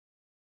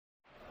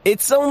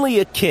It's only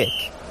a kick,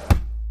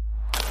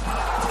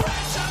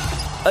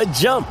 a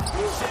jump,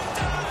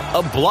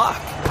 a block.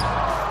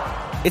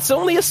 It's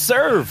only a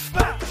serve.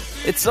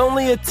 It's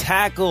only a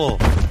tackle,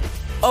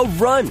 a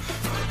run.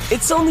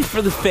 It's only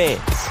for the fans.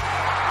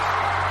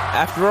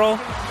 After all,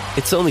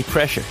 it's only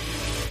pressure.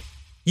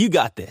 You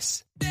got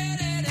this.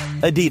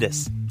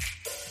 Adidas.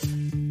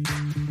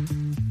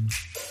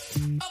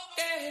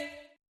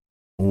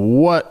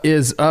 What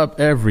is up,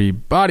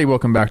 everybody?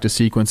 Welcome back to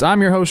Sequence.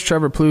 I'm your host,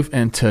 Trevor Plouffe,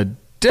 and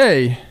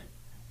today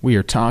we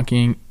are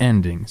talking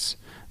endings.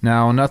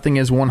 Now, nothing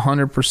is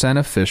 100%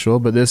 official,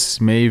 but this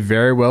may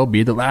very well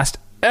be the last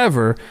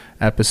ever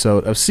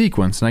episode of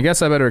Sequence, and I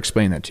guess I better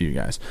explain that to you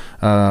guys.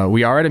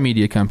 We are at a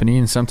media company,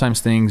 and sometimes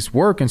things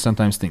work and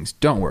sometimes things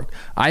don't work.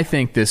 I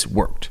think this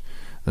worked.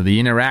 The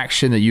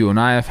interaction that you and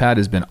I have had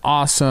has been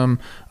awesome.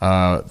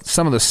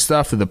 Some of the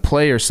stuff that the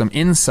players, some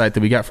insight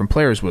that we got from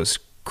players was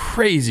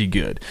crazy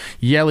good.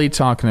 Yeli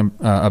talking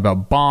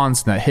about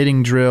Bonds and that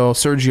hitting drill.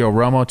 Sergio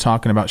Romo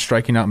talking about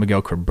striking out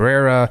Miguel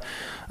Cabrera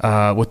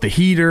with the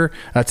heater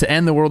to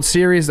end the World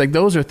Series. Like,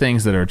 those are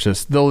things that are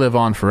just, they'll live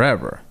on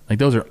forever. Like,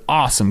 those are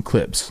awesome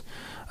clips.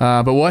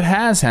 But what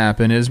has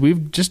happened is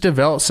we've just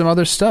developed some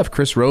other stuff.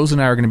 Chris Rose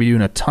and I are going to be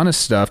doing a ton of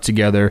stuff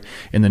together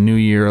in the new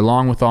year,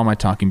 along with all my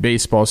Talking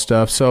Baseball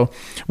stuff. So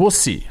we'll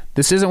see.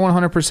 This isn't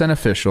 100%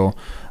 official,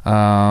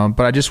 but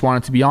I just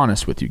wanted to be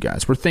honest with you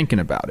guys. We're thinking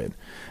about it.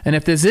 And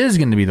if this is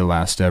going to be the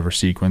last ever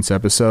Sequence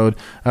episode,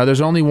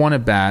 there's only one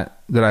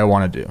at-bat that I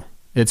want to do.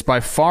 It's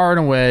by far and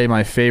away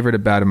my favorite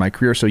at-bat of my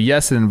career. So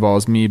yes, it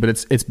involves me, but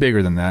it's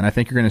bigger than that, and I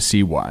think you're going to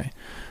see why.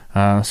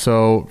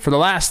 So for the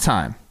last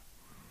time,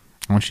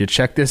 I want you to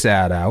check this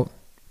ad out,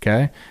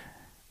 okay?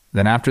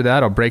 Then after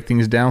that, I'll break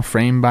things down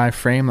frame by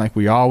frame like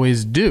we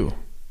always do,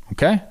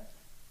 okay?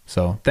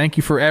 So thank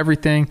you for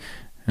everything,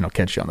 and I'll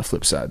catch you on the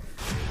flip side.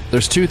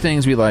 There's two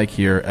things we like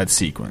here at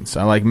Sequence.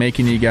 I like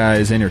making you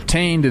guys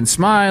entertained and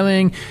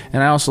smiling,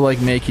 and I also like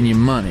making you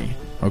money,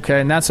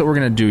 okay? And that's what we're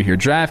going to do here.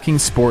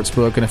 DraftKings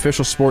Sportsbook, an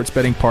official sports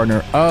betting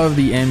partner of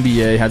the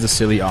NBA, has a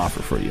silly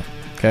offer for you,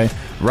 okay?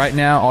 Right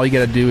now, all you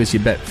got to do is you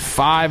bet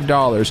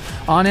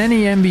 $5 on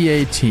any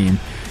NBA team,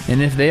 and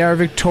if they are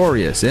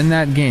victorious in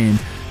that game,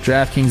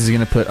 DraftKings is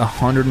going to put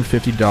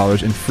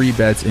 $150 in free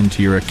bets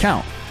into your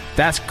account.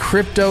 That's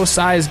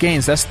crypto-sized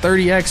gains. That's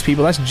 30x,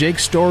 people. That's Jake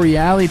Story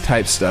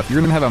type stuff.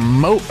 You're going to have a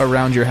moat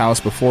around your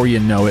house before you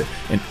know it,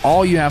 and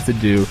all you have to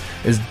do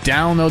is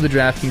download the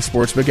DraftKings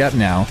Sportsbook app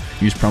now,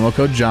 use promo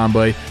code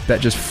JOHNBOY,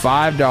 bet just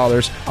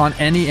 $5 on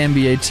any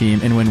NBA team,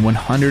 and win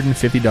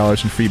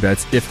 $150 in free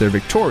bets if they're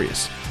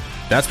victorious.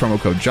 That's promo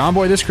code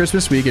JOHNBOY this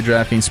Christmas week at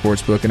DraftKings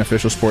Sportsbook, an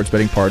official sports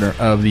betting partner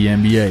of the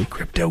NBA.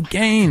 Crypto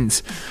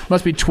gains.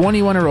 Must be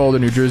 21 or older,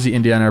 New Jersey,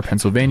 Indiana, or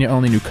Pennsylvania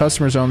only. New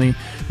customers only.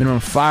 Minimum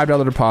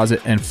 $5 deposit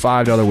and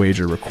 $5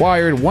 wager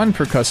required. One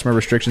per customer.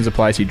 Restrictions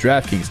apply. See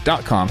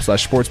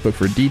DraftKings.com/sportsbook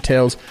for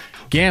details.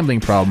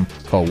 Gambling problem?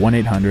 Call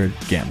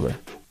 1-800-GAMBLER.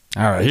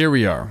 All right, here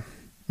we are.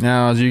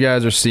 Now, as you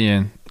guys are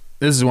seeing,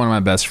 this is one of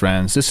my best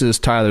friends. This is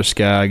Tyler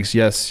Skaggs.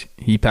 Yes,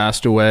 he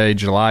passed away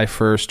July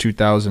 1st,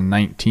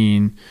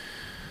 2019.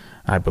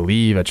 I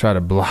believe. I try to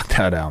block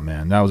that out,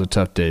 man. That was a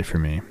tough day for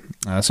me.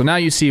 So now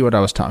you see what I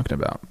was talking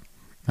about.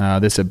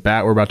 This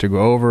at-bat we're about to go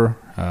over.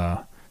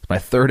 It's my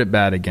third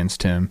at-bat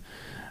against him.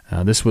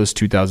 This was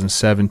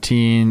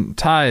 2017.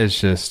 Ty is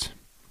just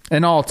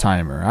an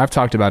all-timer. I've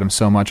talked about him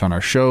so much on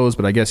our shows,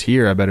 but I guess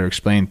here I better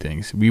explain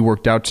things. We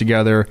worked out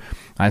together.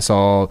 I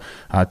saw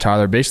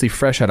Tyler basically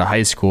fresh out of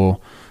high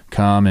school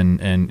come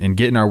and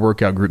get in our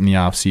workout group in the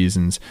off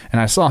seasons.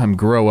 And I saw him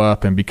grow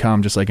up and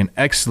become just like an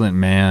excellent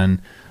man.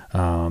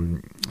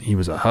 He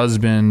was a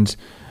husband.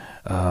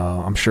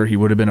 I'm sure he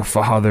would have been a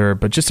father,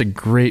 but just a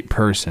great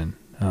person.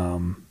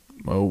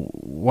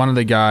 One of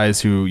the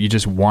guys who you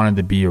just wanted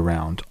to be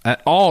around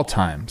at all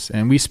times.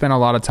 And we spent a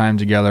lot of time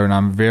together, and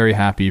I'm very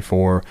happy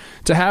to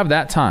have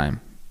that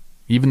time,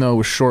 even though it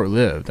was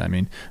short-lived. I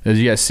mean, as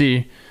you guys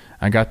see,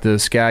 I got the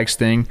Skaggs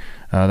thing.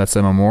 That's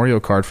a memorial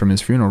card from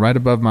his funeral right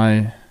above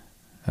my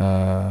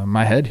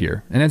head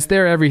here, and it's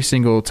there every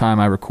single time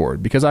I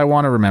record because I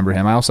want to remember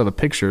him. I also have a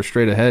picture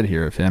straight ahead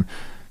here of him.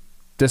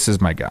 This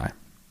is my guy,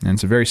 and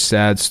it's a very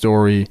sad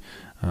story.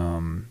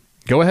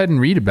 Go ahead and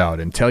read about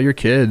it and tell your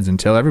kids and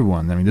tell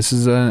everyone. I mean, this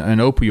is an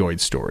opioid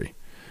story,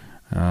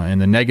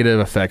 and the negative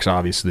effects,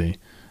 obviously,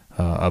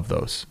 of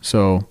those.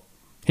 So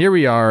here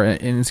we are,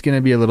 and it's going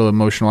to be a little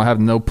emotional. I have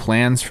no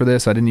plans for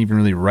this. I didn't even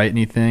really write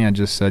anything. I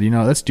just said,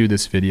 let's do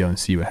this video and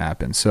see what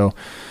happens. So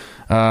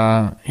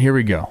here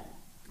we go.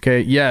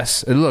 Okay,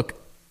 yes, look,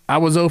 I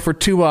was 0 for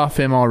 2 off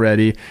him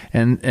already,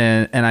 and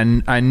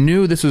I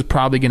knew this was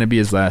probably going to be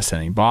his last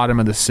inning. Bottom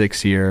of the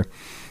 6th here.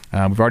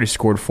 We've already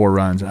scored 4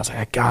 runs, and I was like,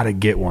 I got to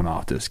get one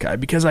off this guy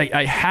because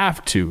I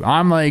have to.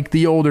 I'm like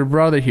the older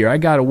brother here. I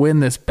got to win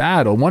this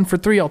battle. 1 for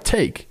 3 I'll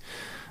take.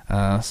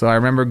 So I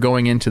remember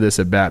going into this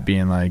at bat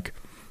being like,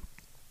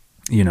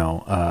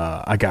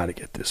 I got to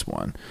get this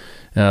one.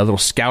 A little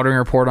scouting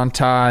report on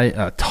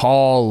Ty,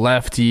 tall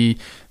lefty,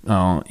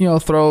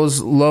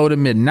 throws low to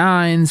mid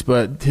 9s,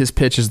 but his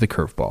pitch is the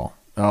curveball.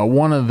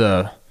 One of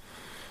the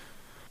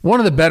one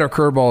of the better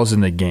curveballs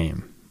in the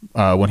game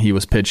when he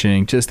was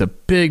pitching. Just a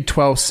big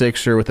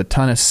 12-6er with a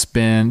ton of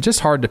spin.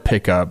 Just hard to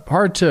pick up.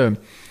 Hard to,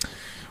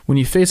 when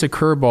you face a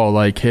curveball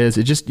like his,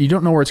 you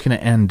don't know where it's going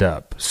to end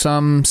up.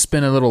 Some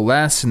spin a little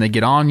less and they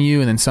get on you,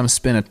 and then some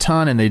spin a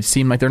ton and they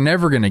seem like they're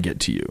never going to get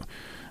to you.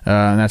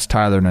 And that's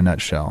Tyler in a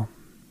nutshell.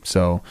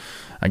 So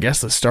I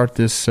guess let's start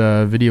this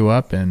video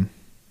up and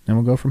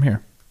we'll go from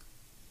here.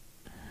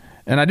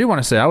 And I do want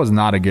to say I was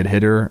not a good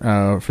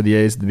hitter for the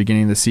A's at the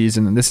beginning of the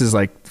season. And this is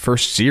like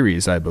first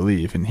series, I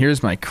believe. And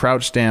here's my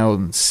crouch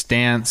down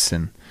stance.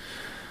 And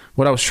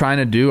what I was trying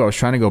to do, I was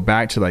trying to go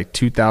back to like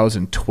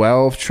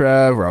 2012,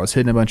 Trev, where I was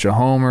hitting a bunch of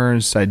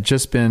homers. I'd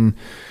just been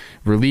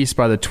released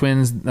by the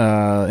Twins in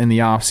the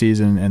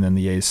offseason, and then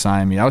the A's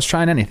signed me. I was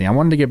trying anything. I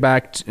wanted to get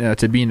back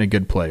to being a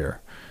good player.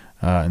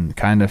 And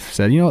kind of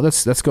said,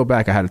 let's go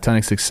back. I had a ton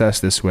of success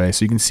this way.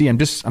 So you can see I'm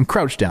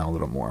crouched down a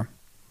little more.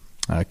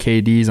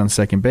 KD's on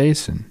second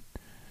base, and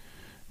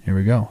here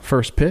we go.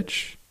 First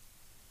pitch.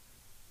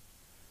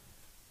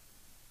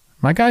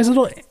 My guy's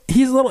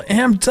he's a little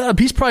amped up.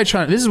 He's probably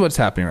this is what's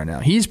happening right now.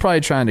 He's probably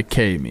trying to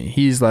K me.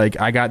 He's like,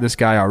 I got this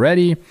guy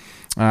already.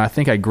 I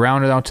think I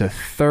grounded out to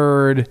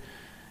third,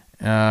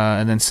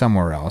 and then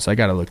somewhere else. I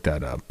got to look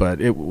that up, but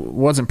it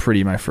wasn't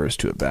pretty my first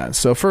two at bats.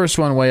 So first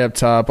one way up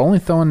top, only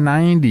throwing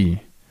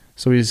 90.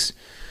 So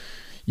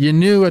you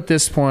knew at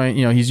this point,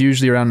 he's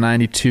usually around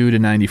 92 to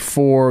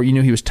 94. You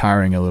knew he was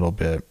tiring a little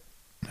bit.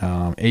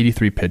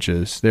 83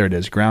 pitches. There it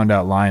is. Ground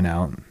out, line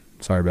out.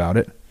 Sorry about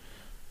it.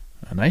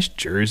 A nice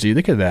jersey.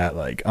 Look at that,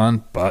 like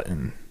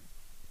unbuttoned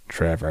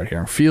Trev right here.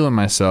 I'm feeling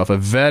myself, a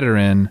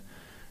veteran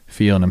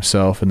feeling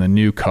himself in the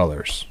new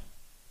colors.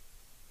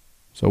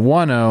 So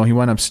 1-0, he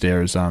went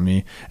upstairs on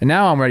me. And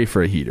now I'm ready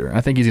for a heater. I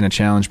think he's going to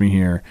challenge me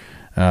here.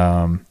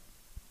 And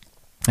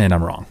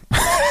I'm wrong.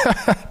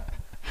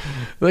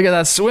 Look at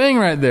that swing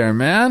right there,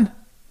 man.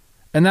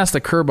 And that's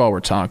the curveball we're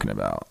talking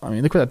about. I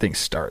mean, look where that thing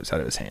starts out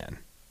of his hand.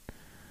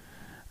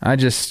 It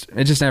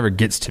just never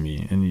gets to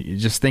me. And you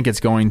just think it's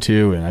going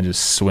to, and I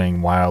just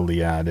swing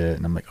wildly at it.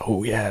 And I'm like,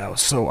 oh yeah, I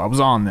was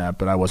on that,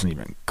 but I wasn't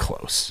even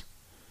close.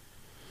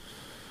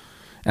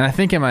 And I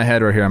think in my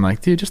head right here, I'm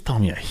like, dude, just throw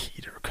me a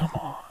heater. Come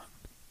on.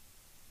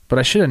 But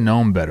I should have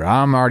known better.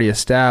 I'm already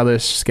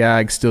established.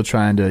 Skaggs still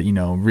trying to,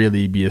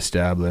 really be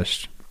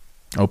established.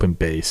 Open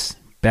base.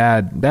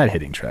 Bad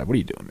hitting, Trav. What are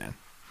you doing, man?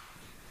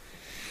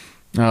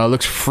 It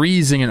looks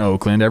freezing in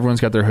Oakland. Everyone's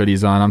got their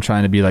hoodies on. I'm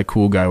trying to be like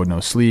cool guy with no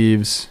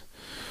sleeves.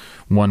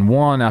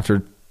 1-1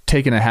 after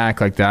taking a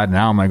hack like that.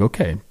 Now I'm like,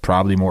 okay,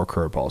 probably more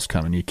curveballs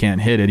coming. You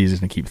can't hit it. He's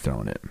just going to keep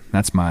throwing it.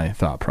 That's my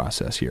thought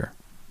process here.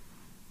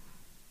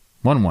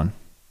 1-1.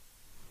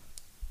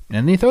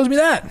 And he throws me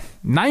that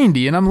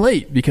 90, and I'm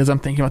late because I'm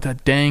thinking about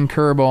that dang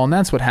curveball. And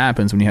that's what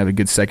happens when you have a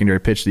good secondary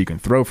pitch that you can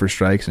throw for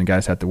strikes and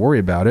guys have to worry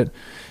about it,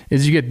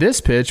 is you get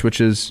this pitch,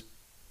 which is,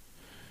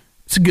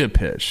 it's a good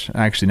pitch.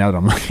 Actually, now that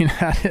I'm looking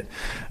at it,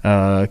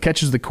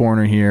 catches the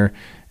corner here,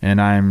 and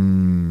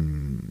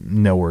I'm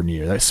nowhere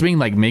near. That swing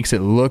makes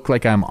it look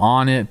like I'm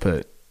on it,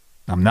 but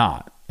I'm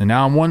not. And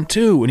now I'm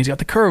 1-2, and he's got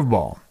the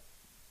curveball.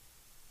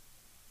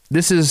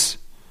 This is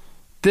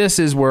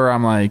where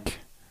I'm like,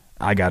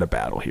 I got to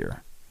battle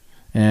here.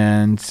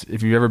 And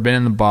if you've ever been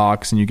in the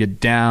box and you get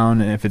down,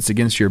 and if it's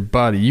against your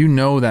buddy,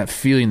 that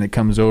feeling that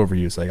comes over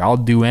you. It's like, I'll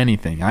do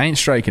anything. I ain't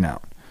striking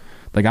out.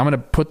 Like, I'm going to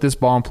put this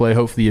ball in play.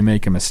 Hopefully you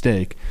make a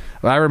mistake.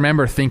 But I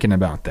remember thinking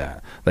about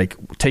that. Like,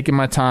 taking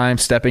my time,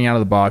 stepping out of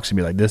the box and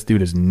be like, this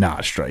dude is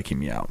not striking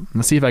me out.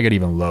 Let's see if I get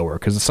even lower,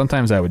 because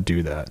sometimes I would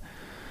do that.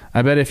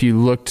 I bet if you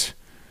looked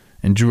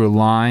and drew a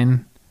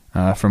line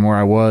from where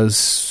I was,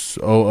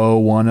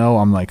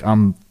 0-0-1-0,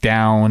 I'm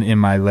down in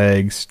my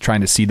legs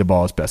trying to see the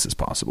ball as best as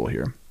possible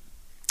here.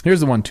 Here's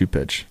the 1-2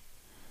 pitch.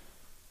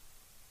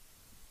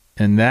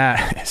 And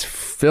that is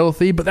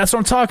filthy, but that's what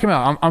I'm talking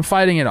about. I'm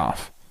fighting it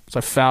off. So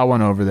I foul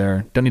one over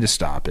there. Don't need to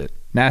stop it.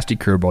 Nasty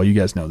curveball. You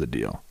guys know the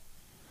deal.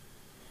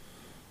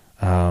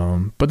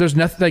 But there's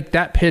nothing like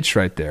that pitch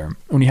right there.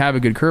 When you have a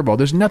good curveball,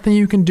 there's nothing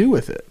you can do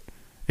with it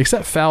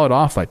except foul it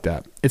off like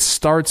that. It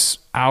starts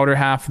outer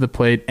half of the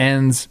plate,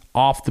 ends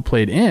off the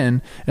plate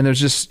in, and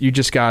you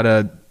just got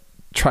to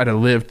try to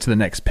live to the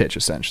next pitch,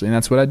 essentially. And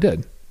that's what I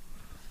did.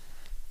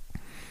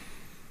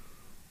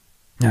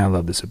 Yeah, I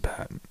love this at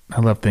bat.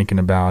 I love thinking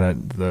about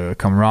it, the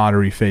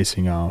camaraderie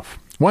facing off.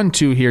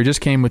 1-2 here,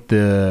 just came with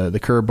the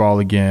curveball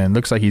again.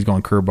 Looks like he's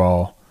going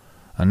curveball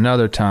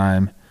another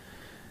time.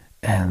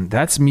 And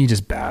that's me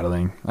just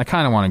battling. I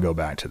kind of want to go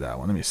back to that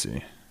one. Let me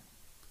see.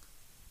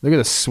 Look at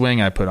the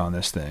swing I put on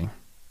this thing.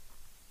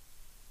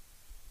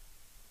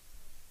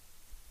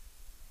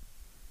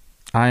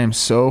 I am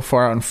so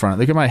far out in front.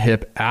 Look at my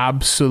hip.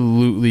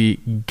 Absolutely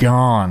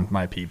gone,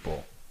 my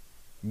people.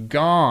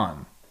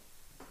 Gone.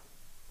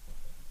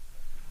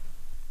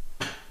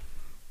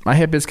 My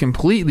hip is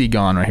completely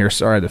gone right here.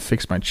 Sorry, I had to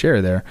fix my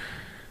chair there.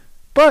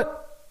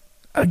 But,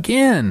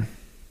 again,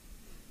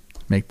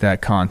 make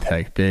that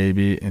contact,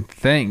 baby. And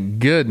thank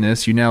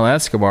goodness Yunel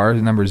Escobar,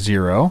 number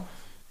 0,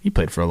 he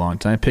played for a long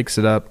time, picks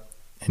it up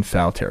in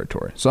foul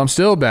territory. So I'm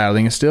still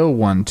battling. It's still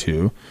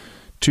 1-2.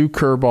 2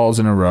 curveballs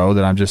in a row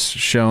that I've just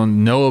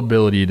shown no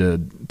ability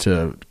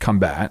to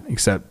combat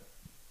except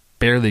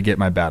barely get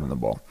my bat on the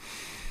ball.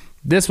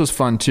 This was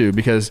fun too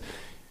because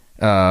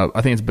I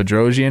think it's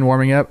Bedrosian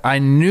warming up. I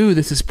knew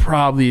this is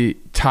probably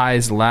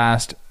Ty's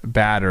last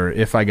batter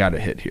if I got a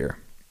hit here.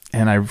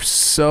 And I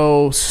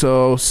so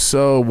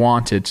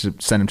wanted to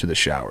send him to the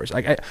showers.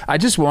 I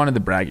just wanted the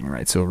bragging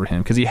rights over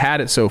him because he had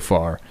it so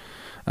far.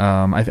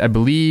 I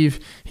believe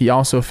he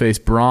also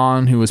faced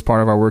Braun, who was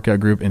part of our workout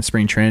group in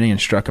spring training, and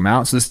struck him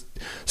out. So this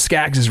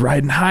Skaggs is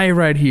riding high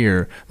right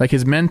here. Like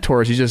his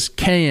mentors, he's just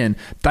K-ing,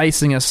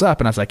 dicing us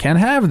up. And I was like, I can't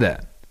have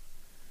that.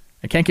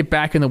 I can't get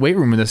back in the weight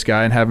room with this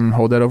guy and have him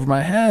hold that over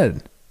my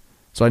head.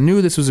 So I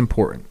knew this was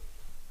important.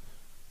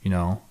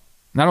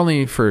 Not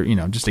only for,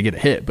 just to get a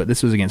hit, but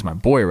this was against my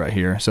boy right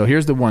here. So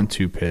here's the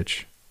 1-2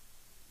 pitch.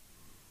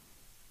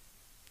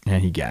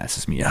 And he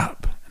gasses me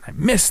up. And I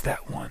missed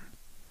that one.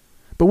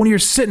 But when you're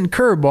sitting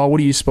curveball, what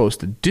are you supposed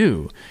to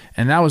do?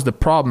 And that was the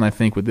problem, I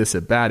think, with this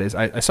at bat is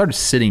I started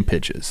sitting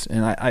pitches.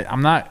 And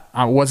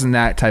I wasn't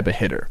that type of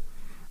hitter.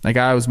 Like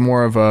I was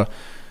more of a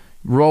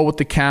roll with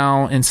the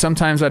count, and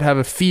sometimes I'd have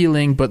a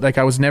feeling, but like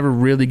I was never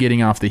really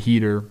getting off the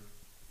heater.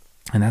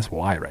 And that's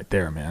why right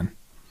there, man.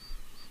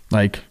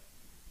 Like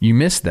you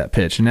missed that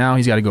pitch, and now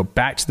he's got to go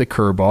back to the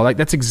curveball. Like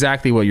that's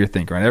exactly what you're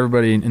thinking, right?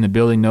 Everybody in the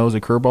building knows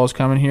a curveball's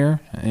coming here.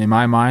 In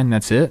my mind,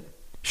 that's it.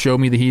 Show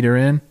me the heater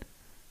in.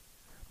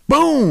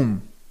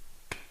 Boom!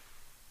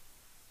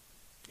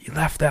 He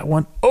left that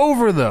one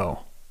over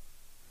though.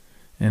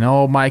 And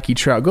Mikey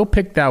Trout, go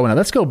pick that one up.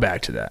 Let's go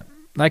back to that.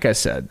 Like I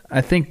said, I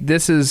think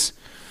this is.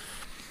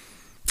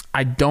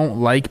 I don't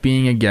like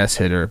being a guess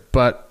hitter,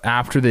 but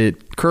after the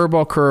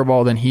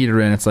curveball, then heater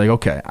in, it's like,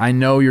 okay, I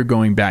know you're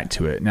going back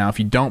to it. Now, if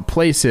you don't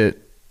place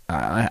it,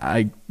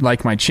 I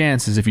like my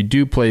chances. If you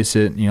do place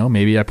it,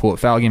 maybe I pull it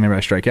foul game, maybe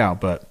I strike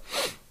out, but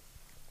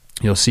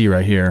you'll see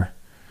right here,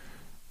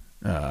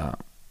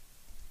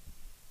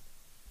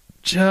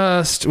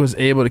 just was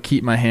able to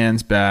keep my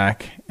hands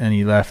back, and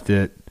he left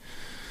it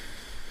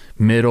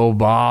middle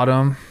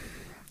bottom,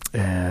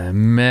 and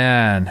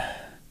man,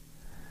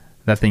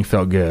 that thing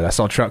felt good. I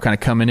saw Trout kind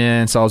of coming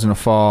in, saw it was going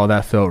to fall.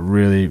 That felt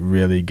really,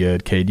 really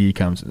good. KD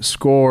comes and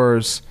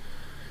scores.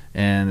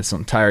 And this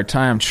entire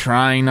time, I'm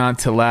trying not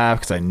to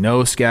laugh because I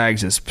know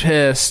Skaggs is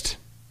pissed.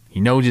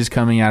 He knows he's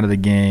coming out of the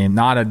game.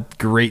 Not a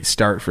great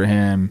start for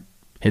him.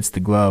 Hits the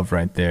glove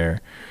right there.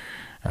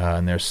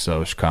 And there's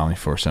Soch calling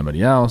for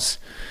somebody else.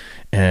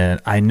 And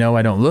I know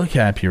I don't look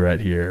happy right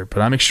here,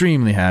 but I'm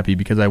extremely happy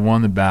because I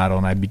won the battle,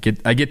 and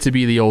I get to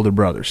be the older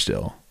brother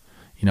still.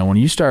 When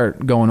you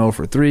start going 0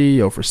 for 3,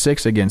 0 for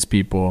 6 against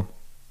people,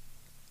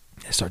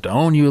 they start to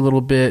own you a little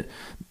bit.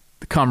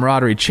 The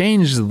camaraderie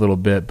changes a little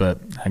bit,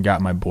 but I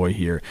got my boy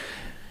here.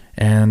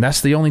 And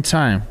that's the only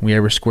time we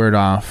ever squared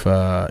off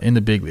in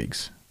the big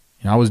leagues.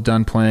 I was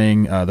done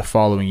playing the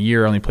following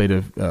year. I only played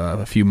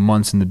a few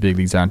months in the big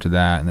leagues after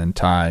that. And then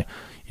Ty,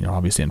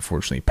 obviously,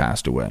 unfortunately,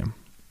 passed away.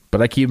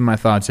 But I keep him in my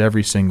thoughts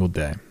every single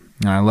day.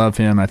 And I love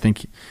him. I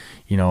think,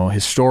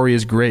 his story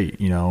is great,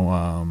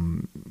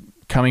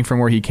 coming from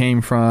where he came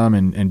from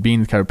and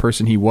being the kind of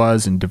person he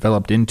was and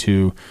developed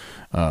into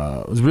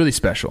was really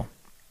special.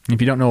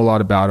 If you don't know a lot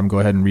about him, go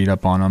ahead and read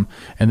up on him.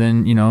 And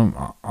then,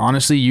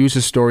 honestly, use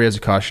his story as a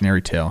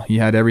cautionary tale. He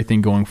had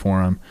everything going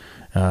for him,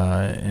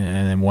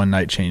 and then one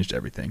night changed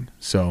everything.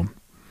 So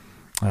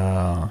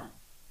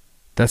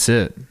that's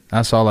it.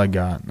 That's all I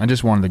got. I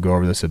just wanted to go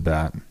over this at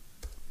bat.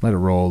 Let it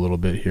roll a little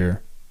bit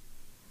here.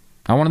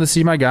 I wanted to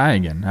see my guy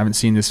again. I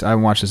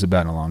haven't watched this at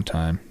bat in a long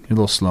time. A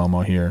little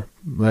slow-mo here.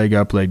 Leg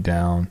up, leg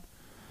down.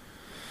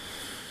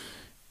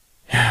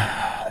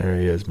 There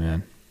he is,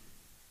 man.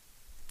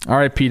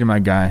 R.I.P. to my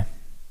guy.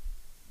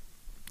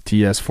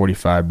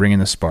 TS45, bringing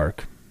the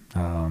spark.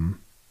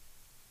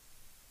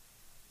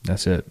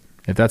 That's it.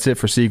 If that's it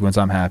for sequence,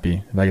 I'm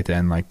happy if I get to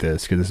end like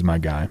this because this is my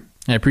guy.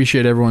 I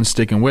appreciate everyone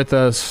sticking with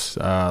us.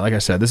 Like I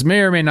said, this may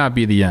or may not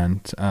be the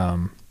end.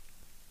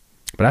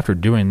 But after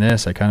doing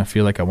this, I kind of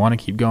feel like I want to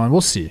keep going.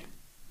 We'll see.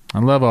 I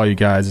love all you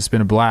guys. It's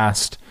been a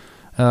blast.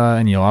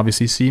 And you'll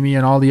obviously see me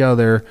and all the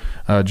other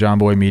John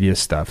Boy Media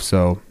stuff.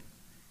 So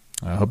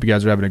I hope you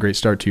guys are having a great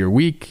start to your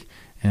week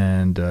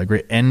and a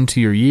great end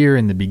to your year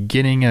and the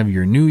beginning of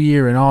your new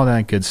year and all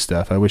that good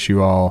stuff. I wish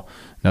you all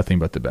nothing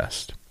but the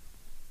best.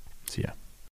 See ya.